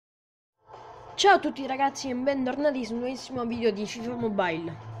Ciao a tutti ragazzi e bentornati su un nuovissimo video di FIFA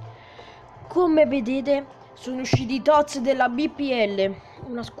Mobile. Come vedete sono usciti i tots della BPL,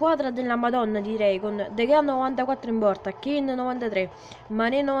 una squadra della Madonna direi, con De Gea 94 in porta, Kane 93,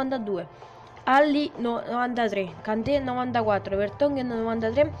 Mané 92, Alli 93, Kanté 94, Vertonghen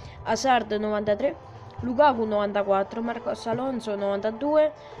 93, Hazard 93, Lukaku 94, Marcos Alonso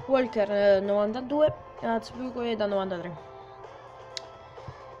 92, Walker 92 e Azpilicueta 93.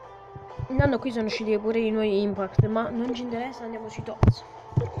 Intanto qui sono usciti pure i nuovi impact, ma non ci interessa, andiamo sui tots.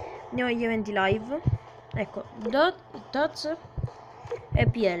 Andiamo agli eventi live. Ecco, tots e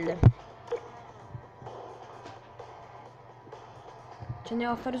PL. Ci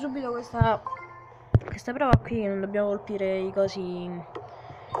andiamo a fare subito questa prova qui, che non dobbiamo colpire i cosi,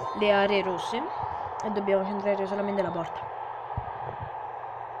 le aree rosse, e dobbiamo centrare solamente la porta.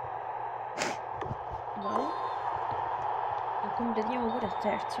 Vai. E completiamo pure il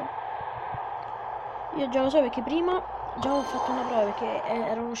terzo. Io già lo so perché prima già ho fatto una prova, perché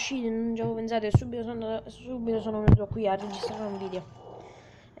erano usciti, non ci avevo pensato e subito sono venuto qui a registrare un video.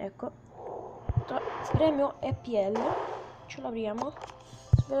 Ecco, premio EPL, ce l'apriamo,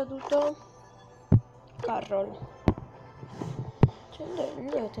 svela tutto, Carroll.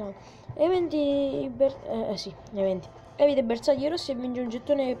 Eventi, eventi. Evita bersagli rossi e vince un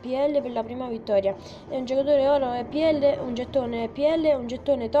gettone EPL per la prima vittoria. E un giocatore oro EPL, un gettone EPL e un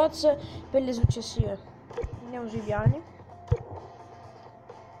gettone tots per le successive. Andiamo sui piani.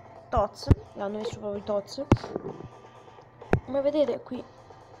 Tots, l'hanno messo proprio i tots. Come vedete qui.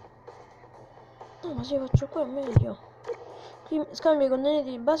 No, ma se faccio qua è meglio. Qui scambio i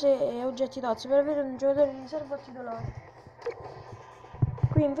contenuti di base e oggetti tots per avere un giocatore di riserva titolare.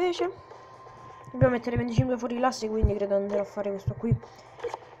 Qui invece dobbiamo mettere 25 fuori classe, quindi credo andrò a fare questo qui.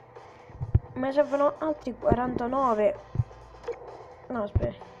 Ma servono altri 49. No,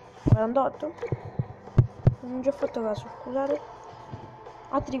 aspetta, 48. Non ci ho fatto caso, scusate.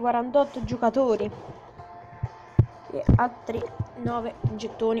 Altri 48 giocatori e altri 9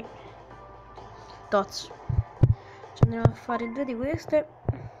 gettoni tots. Ci andremo a fare 2 di queste.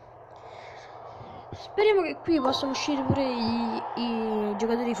 Speriamo che qui possano uscire pure i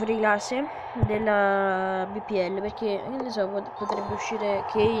giocatori fuori classe della BPL, perché che ne so, potrebbe uscire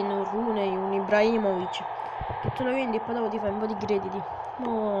Kane, un Rooney, un Ibrahimovic, che tu lo vendi e poi dopo ti fai un po' di crediti.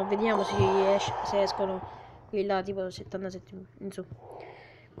 No, vediamo se escono quelli là tipo 77 in su.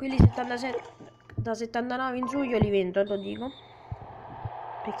 Quelli 77, da 79 in su io li vendo, lo dico,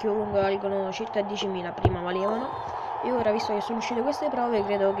 perché comunque valgono circa 10.000, prima valevano. E ora, visto che sono uscite queste prove,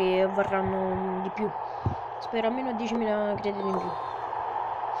 credo che varranno di più. Spero almeno 10.000 crediti in più.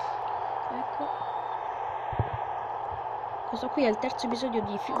 Ecco. Questo qui è il terzo episodio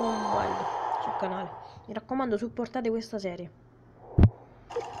di FIFA Mobile sul canale. Mi raccomando, supportate questa serie.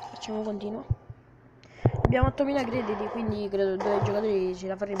 Facciamo continuo. Abbiamo 8.000 crediti, quindi credo 2 giocatori ce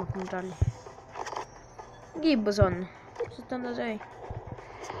la faremo a comprarli. Gibson 76.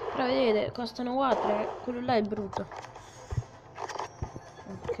 Però vedete, costano 4, quello là è brutto.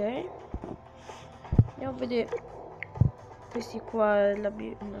 Ok, andiamo a vedere questi qua. No,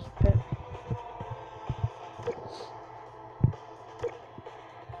 aspetta.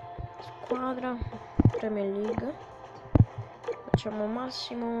 Squadra Premier League, facciamo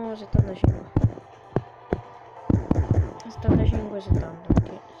massimo 75 70,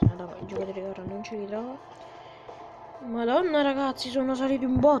 perché i giocatori che ora non ce li trovo. Madonna ragazzi, sono saliti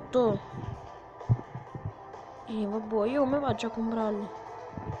un botto. E vabbè, io come faccio a comprarli?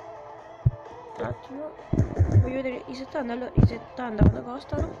 Un attimo, voglio vedere i 70. Allora, i 70 quanto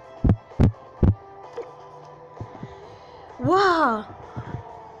costano? Wow,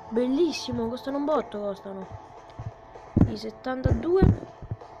 bellissimo, costano un botto, costano. I 72.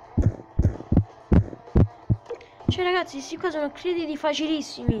 Cioè ragazzi, questi qua sono crediti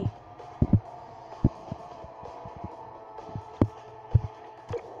facilissimi.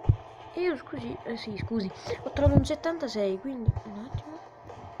 E io scusi, sì, scusi, ho trovato un 76, quindi un attimo.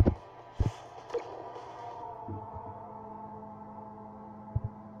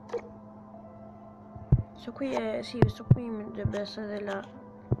 Questo qui è, sì, questo qui dovrebbe essere della,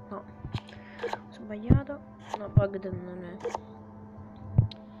 no, ho sbagliato, no, Baghdad non è.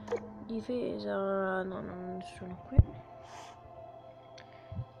 Difesa, no, nessuno qui.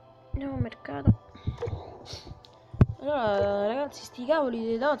 Andiamo al mercato. Allora ragazzi, sti cavoli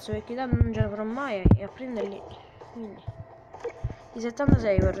dei tots, perché tanto non ce la farò mai a prenderli. Quindi i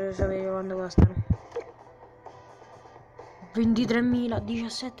 76 per sapere quanto costano. 23.000,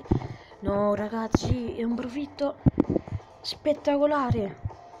 17. No ragazzi, è un profitto spettacolare.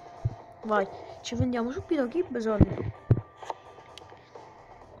 Vai, ci vendiamo subito Gibson.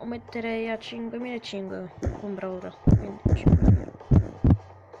 lo metterei a 5.500, compra ora, quindi 5.000.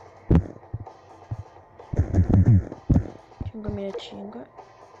 5.500.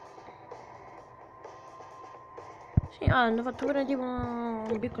 Sì, hanno fatto pure tipo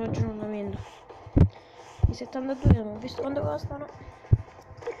un piccolo aggiornamento. I 72 non ho visto quanto costano.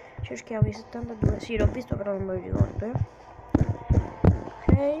 Cerchiamo i 72. Sì, l'ho visto però non me lo ricordo,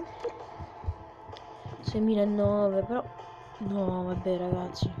 Ok. 6.900 però. No, vabbè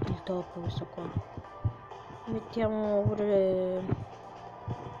ragazzi, il top questo qua. Mettiamo pure le...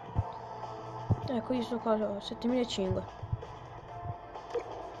 Ecco, io sto qua 7.500.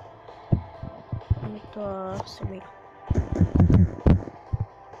 Lo metto a 6.000.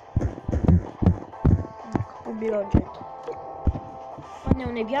 Ecco, pubblico oggetto.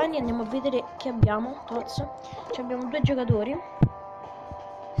 Andiamo nei piani, andiamo a vedere che abbiamo. Tots. Abbiamo 2 giocatori.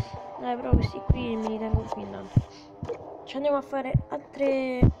 Però questi qui me li tengo qui intanto. Ci andiamo a fare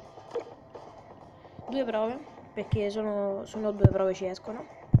altre 2 prove, perché sono 2 prove ci escono.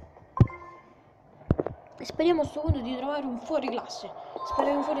 E speriamo a sto punto di trovare un fuori classe.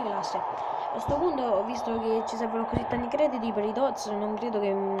 Speriamo un fuori classe. A sto punto, visto che ci servono così tanti crediti per i tots, non credo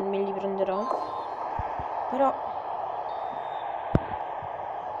che me li prenderò. Però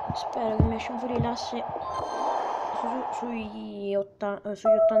spero che mi esca un fuori classe sugli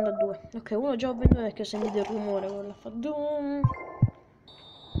 82. Ok, uno già ho venduto perché ho sentito il rumore, quello fa doom.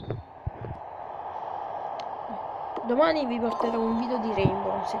 Domani vi porterò un video di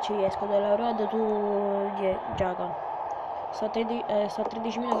Rainbow, se ci riesco, della road to Jagan. Sto a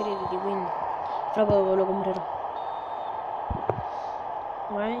 13.000 crediti, quindi fra poco lo comprerò.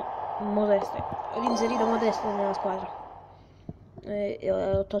 Vai, Modeste. Ho inserito Modeste nella squadra. E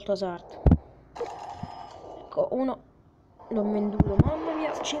ho tolto Asart. Ecco, uno l'ho venduto, mamma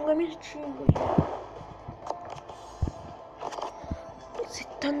mia, 5.500.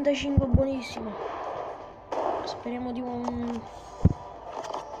 75 buonissimo. Speriamo di un...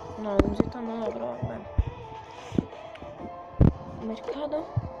 No, un 79 però va bene. Mercato.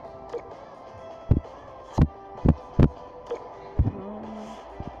 No.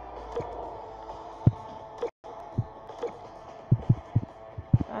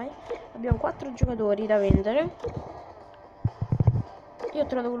 Vai. Abbiamo 4 giocatori da vendere. Io ho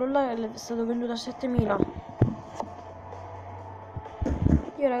trovato quello là che è stato venduto a 7.000.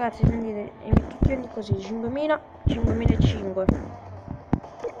 Io ragazzi sentite, e metto tutti così, 5.000, 5.500.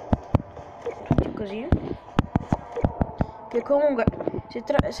 Tutti così. Che comunque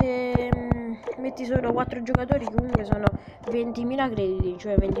se metti solo 4 giocatori comunque sono 20.000 crediti,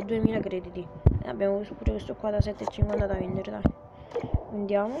 cioè 22.000 crediti. E abbiamo pure questo qua da 7,50 da vendere, dai.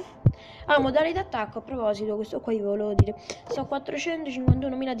 Andiamo. Ah, modalità attacco, a proposito, questo qua vi volevo dire. Sto a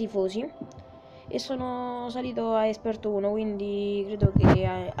 451.000 tifosi. E sono salito a esperto 1, quindi credo che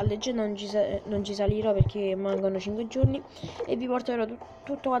a leggenda non ci salirò perché mancano 5 giorni. E vi porterò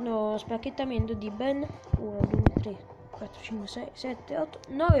tutto quanto spacchettamento di ben 1, 2, 3, 4, 5, 6, 7, 8,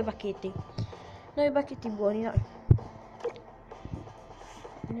 9 pacchetti. 9 pacchetti buoni, dai.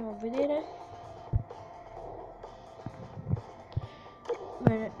 Andiamo a vedere.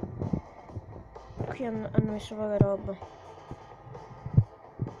 Bene. Qui hanno messo poca roba.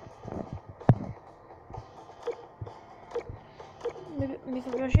 Mi fa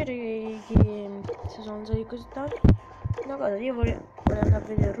piacere che si sono alzati così tanto. Una cosa, io volevo andare a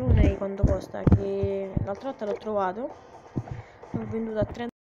vedere Rune quanto costa, che l'altra volta l'ho trovato. L'ho venduto a 30.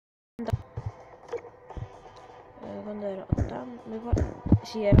 Quando era? 80?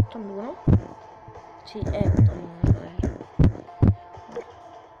 Sì, era 81. Sì, è 81 era.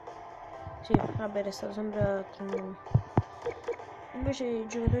 Sì, vabbè, è stato sempre a 31. Invece i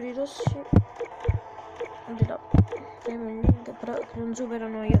giocatori rossi di là, però che non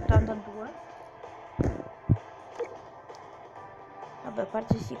superano gli 82. Vabbè, a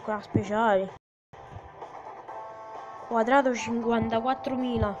parte questi qua speciali. Quadrato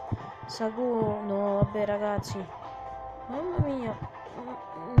 54.000. Sago, no, vabbè ragazzi. Mamma mia.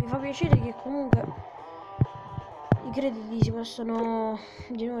 Mi fa piacere che comunque i crediti si possono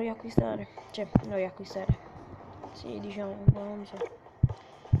di nuovo riacquistare. Cioè, non riacquistare. Sì, diciamo, non so.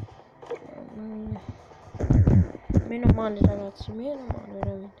 Meno male ragazzi, meno male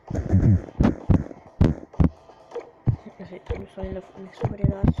veramente. Mi sto andando a super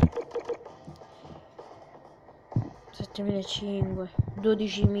ragazzi. 7.500,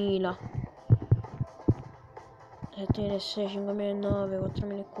 12.000, 7.600,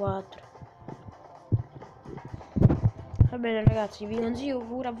 5.900, 4.400. Va bene ragazzi, vi consiglio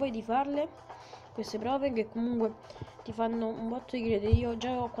pure a voi di farle queste prove, che comunque ti fanno un botto di crediti. Io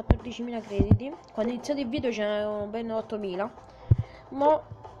già ho 14.000 crediti. Quando ho iniziato il video ce n'erano ben 8.000. Ma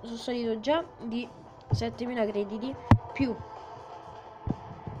sono salito già di 7000 crediti più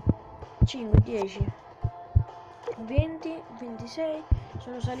 5, 10, 20, 26,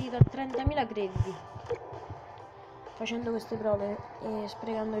 sono salito a 30.000 crediti facendo queste prove e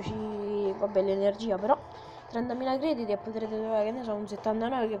sprecandoci, vabbè, l'energia, però 30.000 crediti e potrete trovare, che ne so, un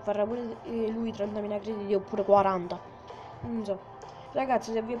 79 che farà pure lui 30.000 crediti oppure 40, non so.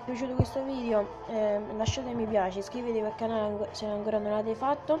 Ragazzi, se vi è piaciuto questo video lasciate mi piace, iscrivetevi al canale se ancora non l'avete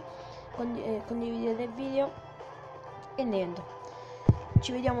fatto, condividete il video e niente.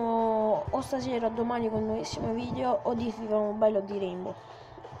 Ci vediamo o stasera o domani con un nuovissimo video o di FIFA Mobile o di Rainbow.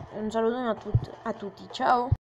 Un salutone a tutti, ciao!